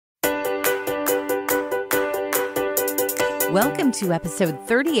Welcome to episode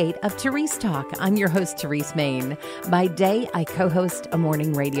 38 of Terese Talk. I'm your host, Terese Main. By day, I co-host a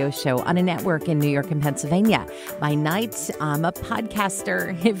morning radio show on a network in New York and Pennsylvania. By night, I'm a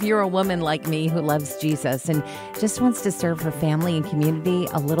podcaster. If you're a woman like me who loves Jesus and just wants to serve her family and community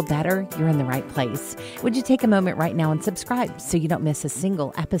a little better, you're in the right place. Would you take a moment right now and subscribe so you don't miss a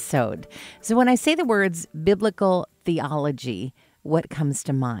single episode? So when I say the words biblical theology, what comes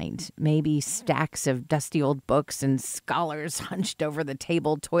to mind? Maybe stacks of dusty old books and scholars hunched over the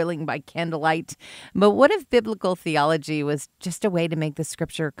table, toiling by candlelight. But what if biblical theology was just a way to make the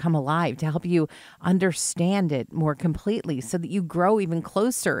scripture come alive, to help you understand it more completely so that you grow even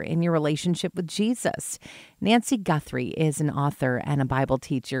closer in your relationship with Jesus? Nancy Guthrie is an author and a Bible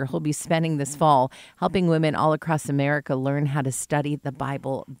teacher who'll be spending this fall helping women all across America learn how to study the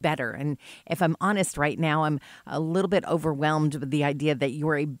Bible better. And if I'm honest right now, I'm a little bit overwhelmed with the idea that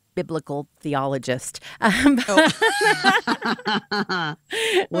you're a biblical theologist.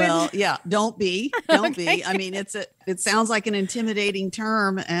 Well, yeah, don't be. I mean, it sounds like an intimidating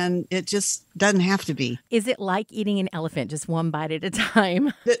term, and it just doesn't have to be. Is it like eating an elephant, just one bite at a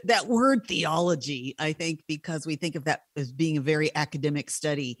time? That word theology, I think, because we think of that as being a very academic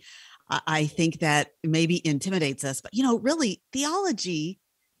study, I think that maybe intimidates us. But, really, theology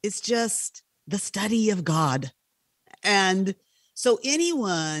is just the study of God. And so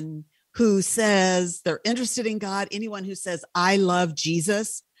anyone who says they're interested in God, anyone who says, I love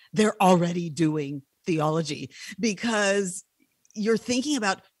Jesus, they're already doing theology, because you're thinking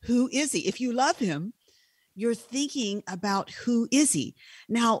about who is he? If you love him, you're thinking about who is he?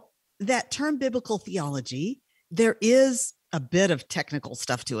 Now, that term biblical theology, there is a bit of technical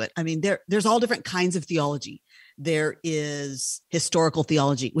stuff to it. I mean, there's all different kinds of theology. There is historical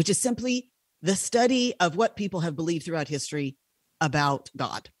theology, which is simply the study of what people have believed throughout history about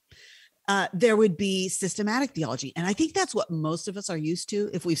God. There would be systematic theology. And I think that's what most of us are used to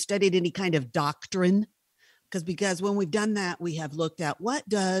if we've studied any kind of doctrine, because when we've done that, we have looked at what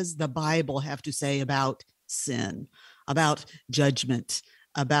does the Bible have to say about sin, about judgment,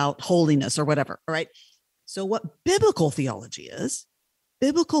 about holiness, or whatever. All right. So what biblical theology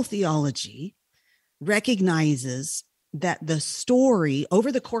recognizes that the story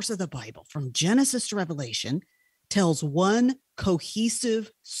over the course of the Bible, from Genesis to Revelation, tells one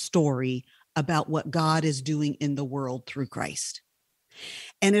cohesive story about what God is doing in the world through Christ.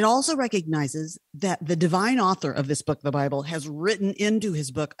 And it also recognizes that the divine author of this book, the Bible, has written into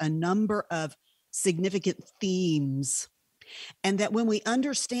his book a number of significant themes. And that when we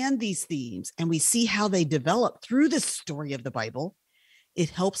understand these themes and we see how they develop through the story of the Bible, it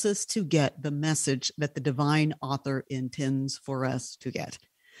helps us to get the message that the divine author intends for us to get.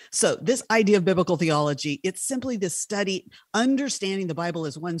 So this idea of biblical theology, it's simply the study, understanding the Bible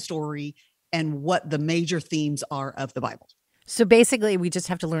as one story and what the major themes are of the Bible. So basically, we just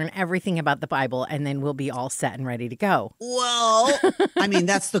have to learn everything about the Bible, and then we'll be all set and ready to go. Well, I mean,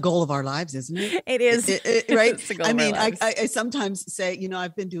 that's the goal of our lives, isn't it? It is. Right? It's the goal of our lives. I sometimes say,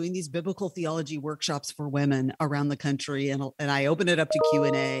 I've been doing these biblical theology workshops for women around the country, and I open it up to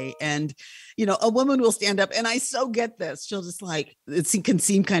Q&A, and, a woman will stand up, and I so get this. She'll just it can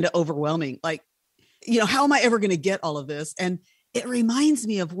seem kind of overwhelming. Like, how am I ever going to get all of this? And it reminds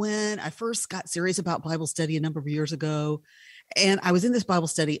me of when I first got serious about Bible study a number of years ago. And I was in this Bible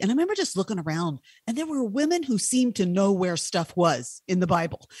study, and I remember just looking around, and there were women who seemed to know where stuff was in the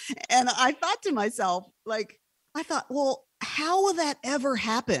Bible. And I thought to myself, well, how will that ever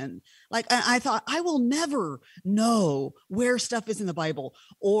happen? I thought, I will never know where stuff is in the Bible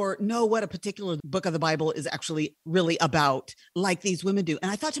or know what a particular book of the Bible is actually really about, like these women do. And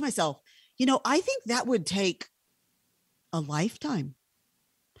I thought to myself, I think that would take a lifetime.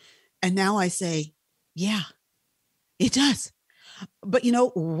 And now I say, yeah, it does. But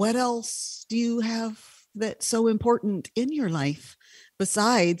what else do you have that's so important in your life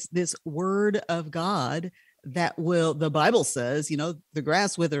besides this word of God that the Bible says, the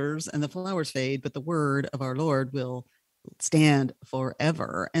grass withers and the flowers fade, but the word of our Lord will stand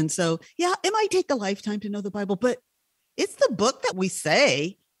forever. And so, yeah, it might take a lifetime to know the Bible, but it's the book that we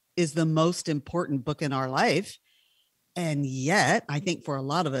say is the most important book in our life. And yet, I think for a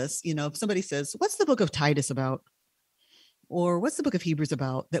lot of us, if somebody says, what's the book of Titus about? Or what's the book of Hebrews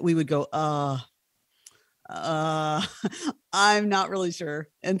about? That we would go, I'm not really sure.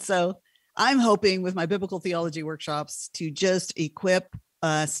 And so I'm hoping with my biblical theology workshops to just equip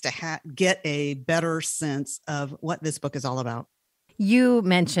us to get a better sense of what this book is all about. You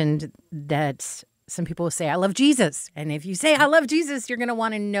mentioned that some people will say, I love Jesus. And if you say, I love Jesus, you're going to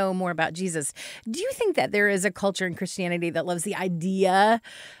want to know more about Jesus. Do you think that there is a culture in Christianity that loves the idea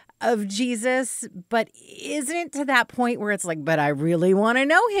of Jesus, but isn't it to that point where it's like, but I really want to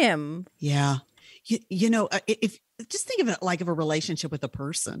know him? Yeah. If just think of it like of a relationship with a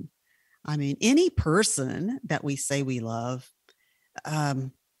person. I mean, any person that we say we love,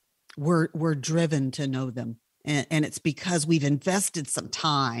 we're driven to know them. And it's because we've invested some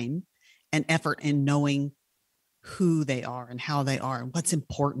time and effort in knowing who they are and how they are and what's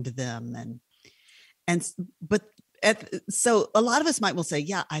important to them. So a lot of us might will say,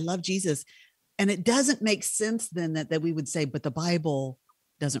 yeah, I love Jesus. And it doesn't make sense then that we would say, but the Bible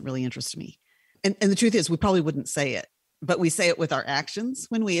doesn't really interest me. And the truth is we probably wouldn't say it, but we say it with our actions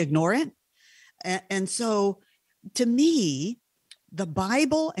when we ignore it. And so to me, the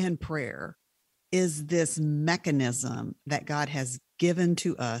Bible and prayer is this mechanism that God has given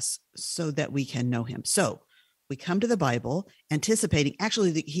to us so that we can know him. So we come to the Bible anticipating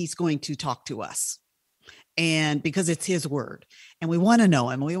actually that he's going to talk to us. And because it's his word and we want to know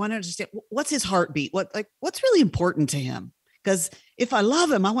him, we want to understand what's his heartbeat, what's really important to him. Because if I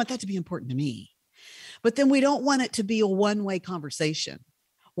love him, I want that to be important to me. But then we don't want it to be a one-way conversation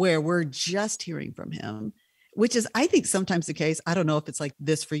where we're just hearing from him, which is, I think, sometimes the case. I don't know if it's like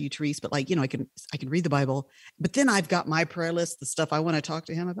this for you, Terese, but I can read the Bible, but then I've got my prayer list, the stuff I want to talk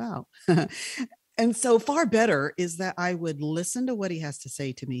to him about. And so far better is that I would listen to what he has to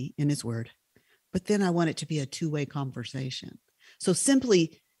say to me in his word, but then I want it to be a two-way conversation. So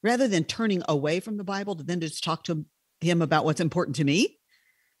simply, rather than turning away from the Bible to then just talk to him about what's important to me,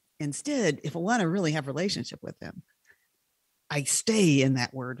 instead, if I want to really have a relationship with him, I stay in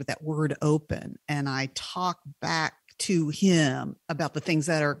that word with that word open and I talk back to him about the things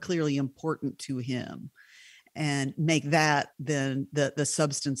that are clearly important to him and make that then the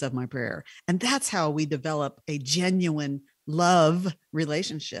substance of my prayer. And that's how we develop a genuine love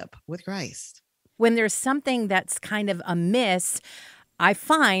relationship with Christ. When there's something that's kind of amiss, I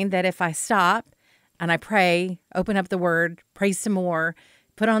find that if I stop and I pray, open up the word, pray some more,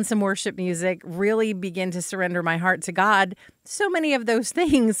 put on some worship music, really begin to surrender my heart to God, so many of those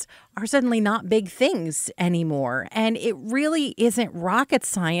things are suddenly not big things anymore. And it really isn't rocket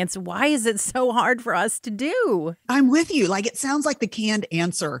science. Why is it so hard for us to do? I'm with you. Like, it sounds like the canned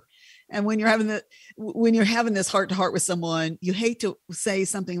answer. And when you're having this heart to heart with someone, you hate to say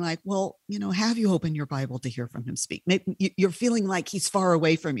something like, well, have you opened your Bible to hear from him speak? Maybe you're feeling like he's far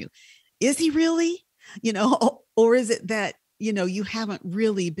away from you. Is he really? Or is it that you haven't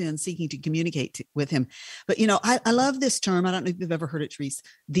really been seeking to communicate with him? But, I love this term. I don't know if you've ever heard it, Terese,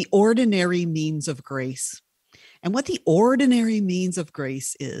 the ordinary means of grace. And what the ordinary means of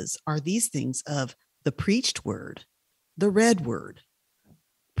grace are these things of the preached word, the read word,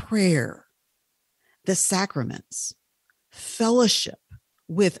 prayer, the sacraments, fellowship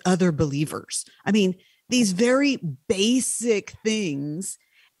with other believers. I mean, these very basic things.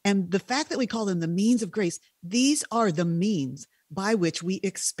 And the fact that we call them the means of grace, these are the means by which we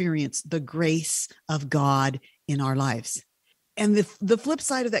experience the grace of God in our lives. And the flip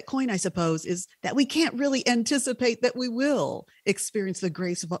side of that coin, I suppose, is that we can't really anticipate that we will experience the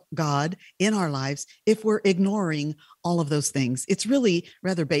grace of God in our lives if we're ignoring all of those things. It's really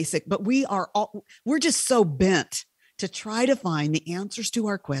rather basic, but we're just so bent to try to find the answers to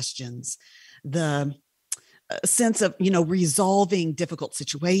our questions, the sense of, resolving difficult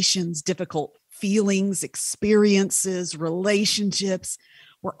situations, difficult feelings, experiences, relationships.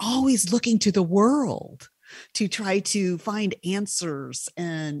 We're always looking to the world to try to find answers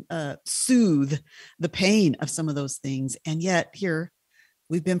and soothe the pain of some of those things. And yet here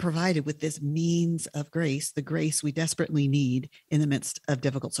we've been provided with this means of grace, the grace we desperately need in the midst of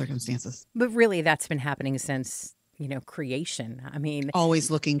difficult circumstances. But really, that's been happening since creation. I mean,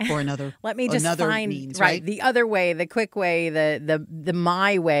 always looking for another. Let me just find means, right the other way, the quick way, the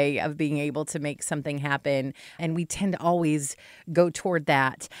my way of being able to make something happen, and we tend to always go toward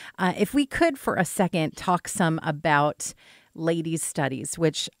that. If we could, for a second, talk some about ladies' studies,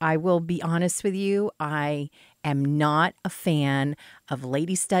 which I will be honest with you, I am not a fan of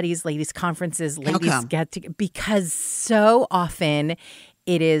ladies' studies, ladies' conferences, ladies because so often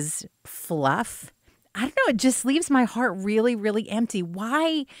it is fluff. I don't know. It just leaves my heart really, really empty.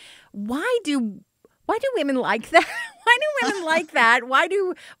 Why do women like that? Why do women like that? Why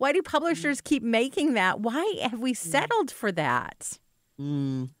do publishers keep making that? Why have we settled for that?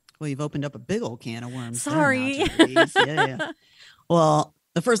 Well, you've opened up a big old can of worms. Sorry. Yeah. Well,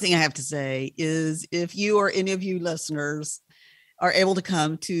 the first thing I have to say is if you or any of you listeners are able to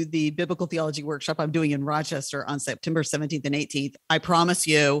come to the Biblical Theology workshop I'm doing in Rochester on September 17th and 18th, I promise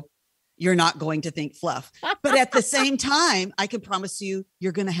you're not going to think fluff. But at the same time, I can promise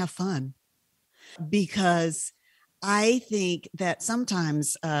you're going to have fun, because I think that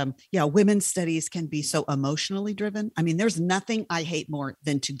sometimes, women's studies can be so emotionally driven. I mean, there's nothing I hate more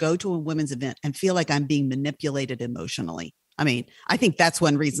than to go to a women's event and feel like I'm being manipulated emotionally. I mean, I think that's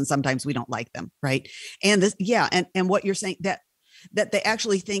one reason sometimes we don't like them, right? And this, yeah, and what you're saying, that they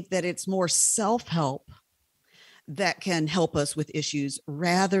actually think that it's more self-help that can help us with issues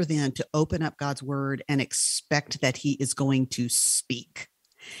rather than to open up God's word and expect that he is going to speak.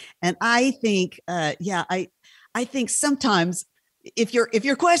 And I think, I think sometimes if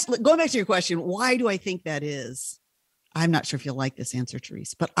your question, going back to your question, why do I think that is? I'm not sure if you'll like this answer,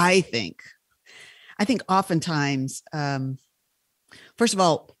 Terese, but I think oftentimes, first of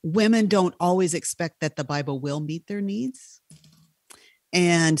all, women don't always expect that the Bible will meet their needs.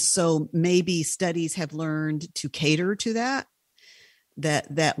 And so maybe studies have learned to cater to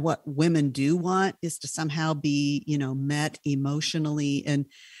that what women do want is to somehow be, met emotionally. And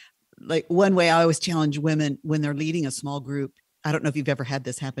like one way I always challenge women when they're leading a small group. I don't know if you've ever had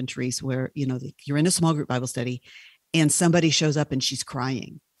this happen, Terese, where, you're in a small group Bible study and somebody shows up and she's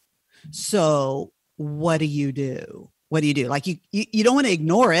crying. So what do you do? What do you do? Like you don't want to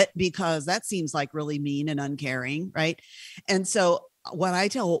ignore it because that seems like really mean and uncaring, right? And so what I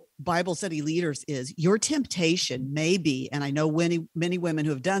tell Bible study leaders is your temptation may be, and I know many women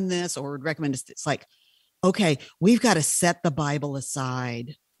who have done this or would recommend this, it's like, okay, we've got to set the Bible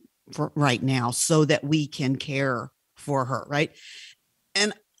aside for right now so that we can care for her, right?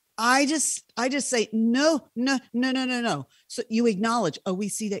 And I just say, no. So you acknowledge, we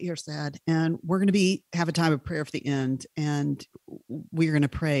see that you're sad and we're going to have a time of prayer for the end. And we're going to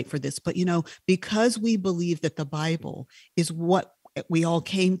pray for this. But, because we believe that the Bible is what we all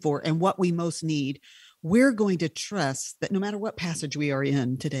came for and what we most need, we're going to trust that no matter what passage we are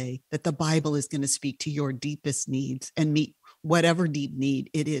in today, that the Bible is going to speak to your deepest needs and meet whatever deep need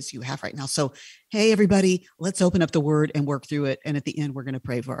it is you have right now. So, hey, everybody, let's open up the word and work through it. And at the end, we're going to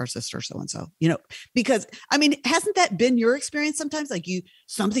pray for our sister so-and-so, because I mean, hasn't that been your experience sometimes? Like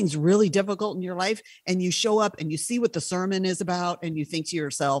something's really difficult in your life and you show up and you see what the sermon is about and you think to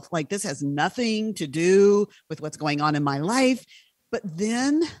yourself, like, this has nothing to do with what's going on in my life. But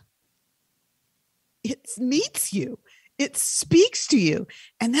then it meets you. It speaks to you.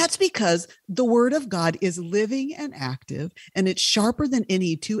 And that's because the word of God is living and active, and it's sharper than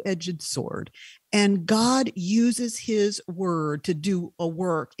any two-edged sword. And God uses his word to do a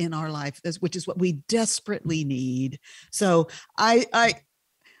work in our life, which is what we desperately need. So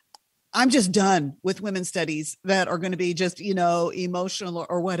I'm just done with women's studies that are going to be just, emotional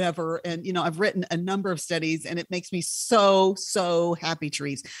or whatever. And, I've written a number of studies and it makes me so, so happy,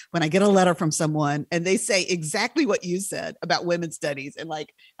 Terese, when I get a letter from someone and they say exactly what you said about women's studies. And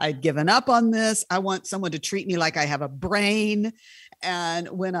like, I'd given up on this. I want someone to treat me like I have a brain. And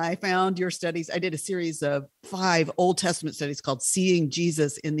when I found your studies, I did a series of 5 Old Testament studies called Seeing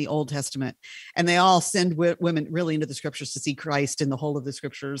Jesus in the Old Testament. And they all send women really into the scriptures to see Christ in the whole of the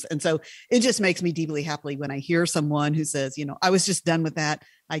scriptures. And so it just makes me deeply happy when I hear someone who says, I was just done with that.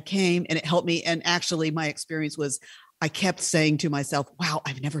 I came and it helped me. And actually my experience was I kept saying to myself, wow,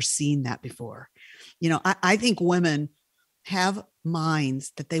 I've never seen that before. I think women have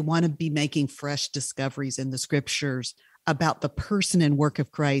minds that they want to be making fresh discoveries in the scriptures about the person and work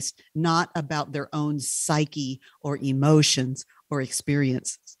of Christ, not about their own psyche or emotions or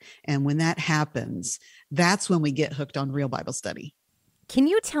experiences. And when that happens, that's when we get hooked on real Bible study. Can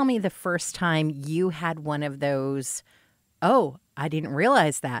you tell me the first time you had one of those, oh, I didn't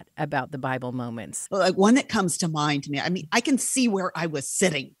realize that about the Bible moments? Well, like one that comes to mind to me. I mean, I can see where I was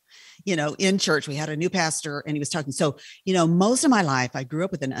sitting, in church. We had a new pastor and he was talking. So, most of my life, I grew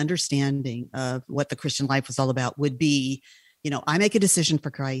up with an understanding of what the Christian life was all about would be, I make a decision for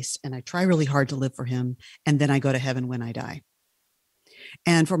Christ and I try really hard to live for him. And then I go to heaven when I die.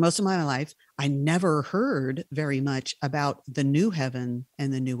 And for most of my life, I never heard very much about the new heaven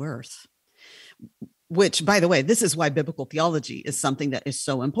and the new earth, which, by the way, this is why biblical theology is something that is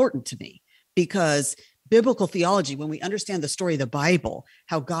so important to me, because biblical theology, when we understand the story of the Bible,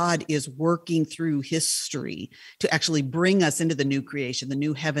 how God is working through history to actually bring us into the new creation, the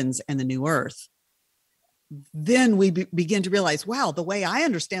new heavens and the new earth, then we begin to realize, wow, the way I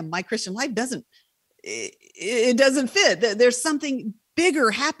understand my Christian life doesn't fit. There's something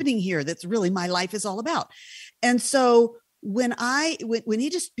bigger happening here. That's really my life is all about. And so when he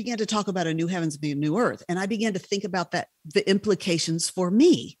just began to talk about a new heavens and a new earth, and I began to think about the implications for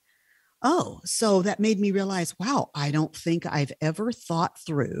me. Oh, so that made me realize, wow, I don't think I've ever thought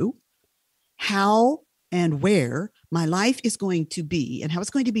through how and where my life is going to be and how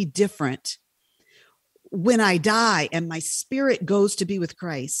it's going to be different when I die and my spirit goes to be with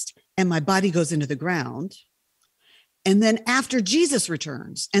Christ and my body goes into the ground. And then after Jesus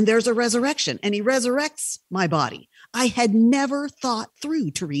returns and there's a resurrection and he resurrects my body, I had never thought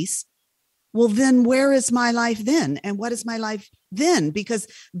through, Terese, well, then where is my life then? And what is my life then? Because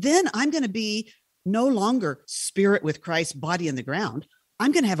then I'm going to be no longer spirit with Christ, body in the ground.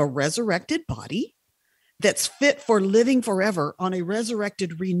 I'm going to have a resurrected body that's fit for living forever on a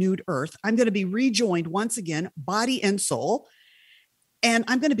resurrected, renewed earth. I'm going to be rejoined once again, body and soul. And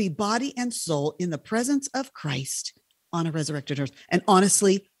I'm going to be body and soul in the presence of Christ on a resurrected earth. And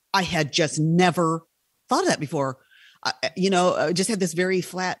honestly, I had just never thought of that before. I just had this very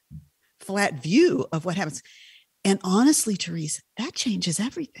flat view of what happens. And honestly, Terese, that changes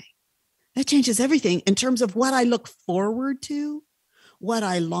everything. That changes everything in terms of what I look forward to, what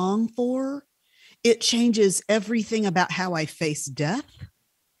I long for. It changes everything about how I face death.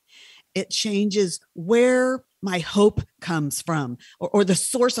 It changes where my hope comes from, or the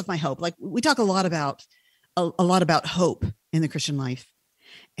source of my hope. Like we talk a lot about hope in the Christian life.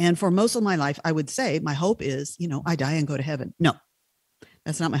 And for most of my life, I would say my hope is, I die and go to heaven. No,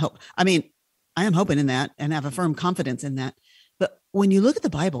 that's not my hope. I mean, I am hoping in that and have a firm confidence in that. But when you look at the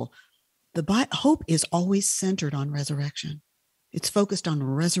Bible, hope is always centered on resurrection. It's focused on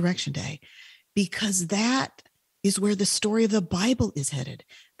Resurrection Day, because that is where the story of the Bible is headed.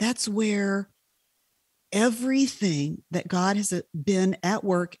 That's where everything that God has been at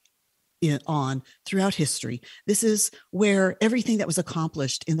work on throughout history. This is where everything that was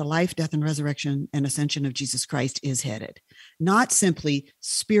accomplished in the life, death, and resurrection and ascension of Jesus Christ is headed. Not simply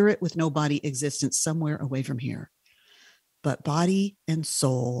spirit with no body existence somewhere away from here, but body and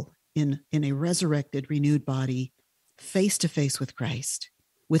soul in a resurrected, renewed body, face to face with Christ,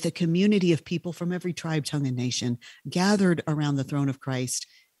 with a community of people from every tribe, tongue, and nation gathered around the throne of Christ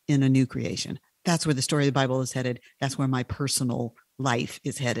in a new creation. That's where the story of the Bible is headed. That's where my personal life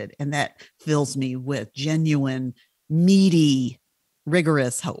is headed. And that fills me with genuine, meaty,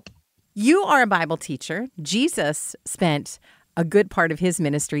 rigorous hope. You are a Bible teacher. Jesus spent a good part of his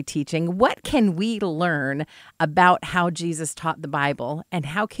ministry teaching. What can we learn about how Jesus taught the Bible, and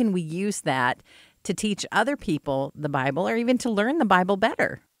how can we use that to teach other people the Bible, or even to learn the Bible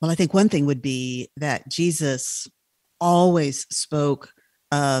better? Well, I think one thing would be that Jesus always spoke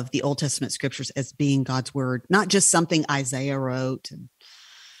of the Old Testament scriptures as being God's word, not just something Isaiah wrote, and,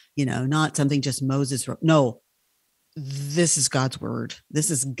 not something just Moses wrote. No, this is God's word.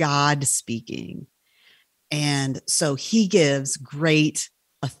 This is God speaking. And so he gives great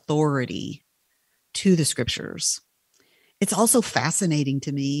authority to the scriptures. It's also fascinating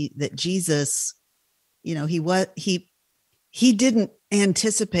to me that Jesus, he didn't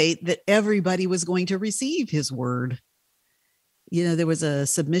anticipate that everybody was going to receive his word. There was a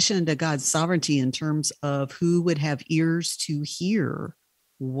submission to God's sovereignty in terms of who would have ears to hear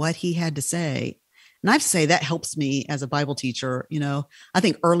what he had to say. And I have to say that helps me as a Bible teacher. I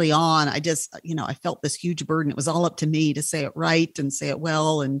think early on, I felt this huge burden. It was all up to me to say it right and say it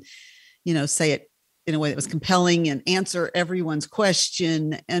well and, say it in a way that was compelling and answer everyone's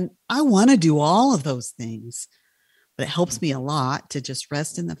question. And I want to do all of those things, but it helps me a lot to just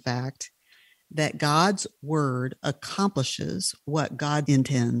rest in the fact that God's word accomplishes what God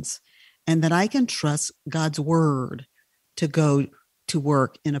intends, and that I can trust God's word to go to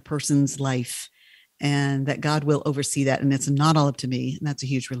work in a person's life, and that God will oversee that. And it's not all up to me. And that's a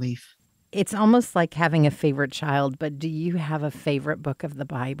huge relief. It's almost like having a favorite child, but do you have a favorite book of the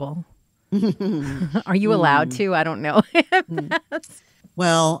Bible? Are you allowed to? I don't know.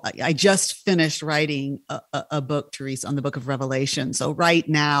 Well, I just finished writing a book, Terese, on the book of Revelation. So right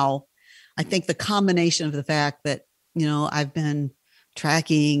now, I think the combination of the fact that, I've been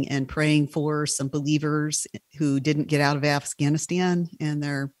tracking and praying for some believers who didn't get out of Afghanistan, and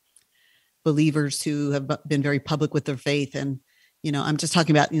they're believers who have been very public with their faith. And, I'm just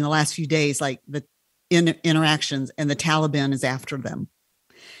talking about in the last few days, like the interactions, and the Taliban is after them.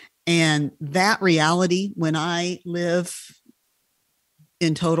 And that reality, when I live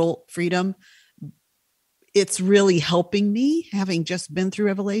in total freedom, it's really helping me, having just been through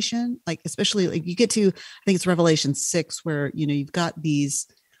Revelation, like especially like you get to, I think it's Revelation 6, where, you've got these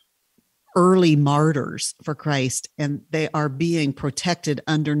early martyrs for Christ, and they are being protected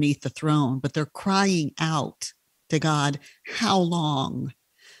underneath the throne, but they're crying out to God, how long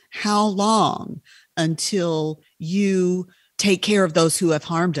until you take care of those who have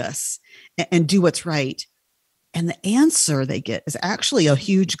harmed us and do what's right? And the answer they get is actually a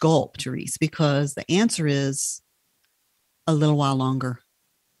huge gulp, Terese, because the answer is a little while longer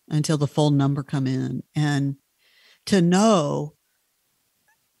until the full number come in. And to know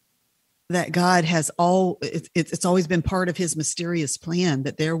that God has it's always been part of his mysterious plan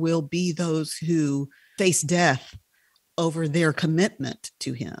that there will be those who face death over their commitment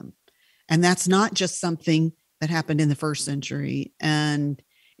to him. And that's not just something that happened in the first century. And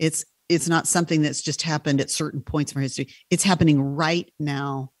it's not something that's just happened at certain points of our history. It's happening right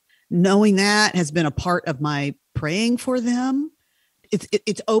now. Knowing that has been a part of my praying for them.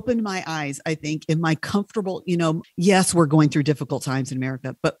 It's opened my eyes, I think, in my comfortable, yes, we're going through difficult times in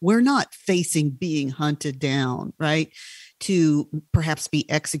America, but we're not facing being hunted down, right? To perhaps be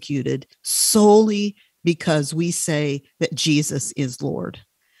executed solely because we say that Jesus is Lord.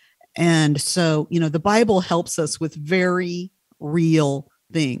 And so, the Bible helps us with very real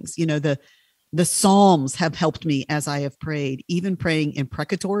things. The Psalms have helped me as I have prayed, even praying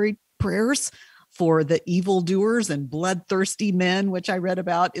imprecatory prayers for the evildoers and bloodthirsty men, which I read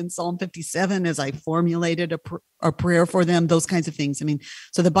about in Psalm 57 as I formulated a prayer for them, those kinds of things. I mean,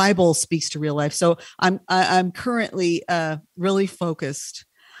 so the Bible speaks to real life. So I'm currently really focused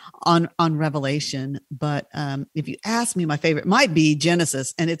on Revelation. But if you ask me, my favorite might be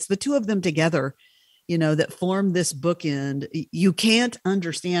Genesis, and it's the two of them together, that form this bookend. You can't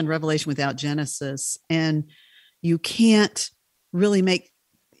understand Revelation without Genesis, and you can't really make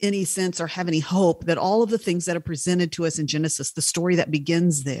any sense or have any hope that all of the things that are presented to us in Genesis, the story that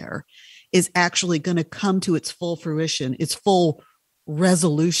begins there, is actually going to come to its full fruition, its full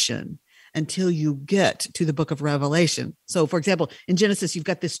resolution, until you get to the book of Revelation. So, for example, in Genesis, you've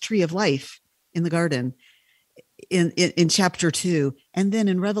got this tree of life in the garden in chapter 2. And then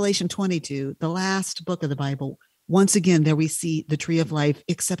in Revelation 22, the last book of the Bible, once again, there we see the tree of life,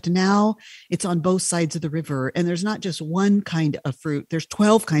 except now it's on both sides of the river. And there's not just one kind of fruit, there's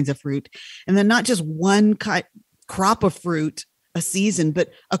 12 kinds of fruit. And then not just one crop of fruit a season,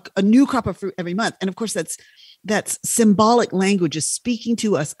 but a new crop of fruit every month. And of course, that's symbolic language, is speaking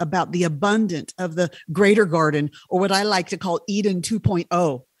to us about the abundant of the greater garden, or what I like to call Eden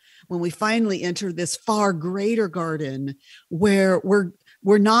 2.0, when we finally enter this far greater garden where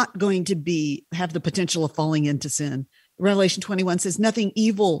we're not going to have the potential of falling into sin. Revelation 21 says nothing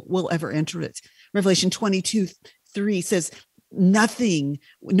evil will ever enter it. Revelation 22:3 says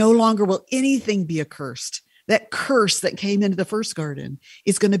no longer will anything be accursed. That curse that came into the first garden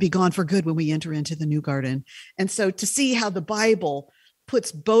is going to be gone for good when we enter into the new garden. And so to see how the Bible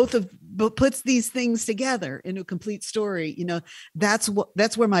puts these things together in a complete story, that's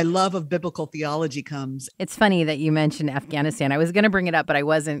where my love of biblical theology comes. It's funny that you mentioned Afghanistan. I was going to bring it up, but I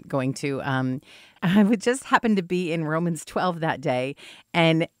wasn't going to. I would just happen to be in Romans 12 that day.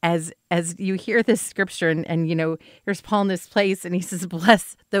 And as you hear this scripture and here's Paul in this place, and he says,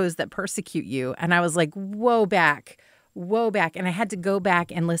 bless those that persecute you. And I was like, whoa back. And I had to go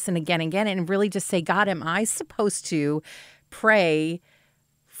back and listen again and again and really just say, God, am I supposed to pray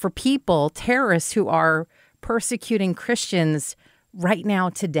for people, terrorists who are persecuting Christians right now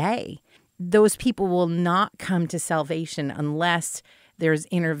today? Those people will not come to salvation unless there's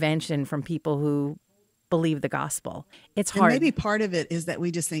intervention from people who believe the gospel. It's hard. And maybe part of it is that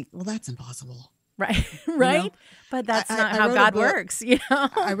we just think, well, that's impossible. Right. Right. But that's not how God works.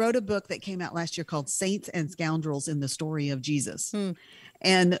 I wrote a book that came out last year called Saints and Scoundrels in the Story of Jesus.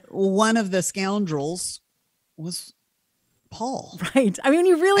 And one of the scoundrels was Paul. Right. I mean,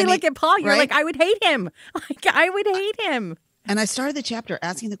 you really look at Paul, you're like, I would hate him. I would hate him. And I started the chapter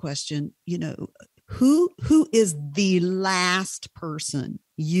asking the question, who is the last person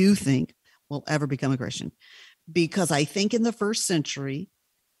you think will ever become a Christian? Because I think in the first century,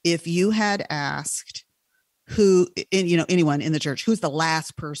 if you had asked anyone in the church, who's the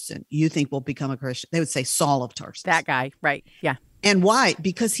last person you think will become a Christian, they would say Saul of Tarsus. That guy. Right. Yeah. And why?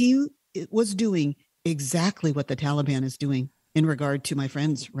 Because he was doing exactly what the Taliban is doing in regard to my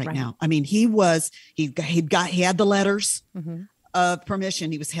friends right now. I mean, he had the letters of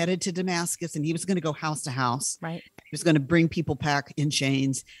permission. He was headed to Damascus, and he was going to go house to house. Right. He was going to bring people back in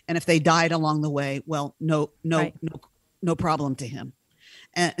chains. And if they died along the way, well, no problem to him.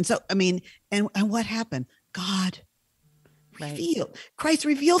 And so, I mean, and what happened? God Christ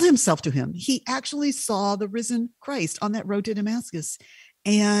revealed himself to him. He actually saw the risen Christ on that road to Damascus.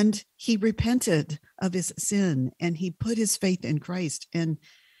 And he repented of his sin, and he put his faith in Christ, and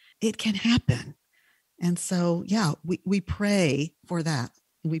it can happen. And so, we pray for that.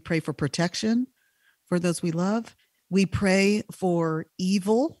 We pray for protection for those we love. We pray for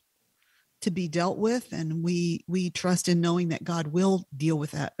evil to be dealt with, and we trust in knowing that God will deal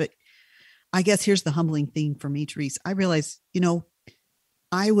with that. But I guess here's the humbling thing for me, Terese. I realized,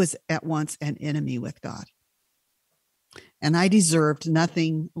 I was at once an enemy with God. And I deserved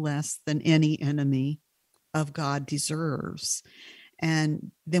nothing less than any enemy of God deserves.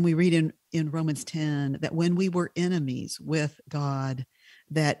 And then we read in Romans 10 that when we were enemies with God,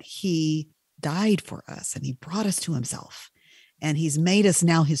 that he died for us and he brought us to himself and he's made us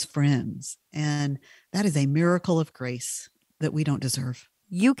now his friends. And that is a miracle of grace that we don't deserve.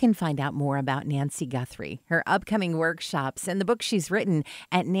 You can find out more about Nancy Guthrie, her upcoming workshops, and the book she's written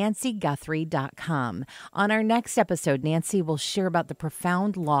at nancyguthrie.com. On our next episode, Nancy will share about the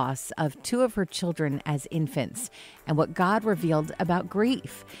profound loss of 2 of her children as infants and what God revealed about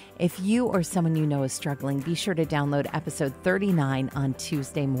grief. If you or someone you know is struggling, be sure to download episode 39 on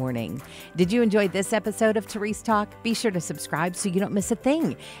Tuesday morning. Did you enjoy this episode of Terese Talk? Be sure to subscribe so you don't miss a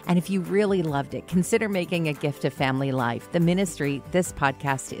thing. And if you really loved it, consider making a gift to Family Life, the ministry this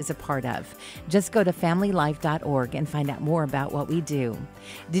podcast is a part of. Just go to familylife.org and find out more about what we do.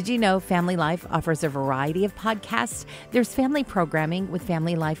 Did you know Family Life offers a variety of podcasts? There's family programming with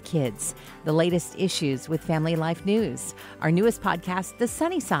Family Life Kids, the latest issues with Family Life News, our newest podcast, The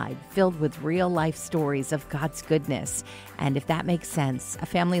Sunny Side, filled with real-life stories of God's goodness. And if that makes sense, a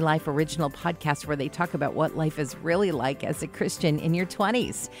Family Life original podcast where they talk about what life is really like as a Christian in your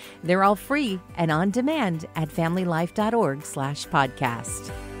 20s. They're all free and on demand at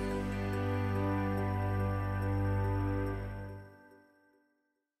familylife.org/podcast.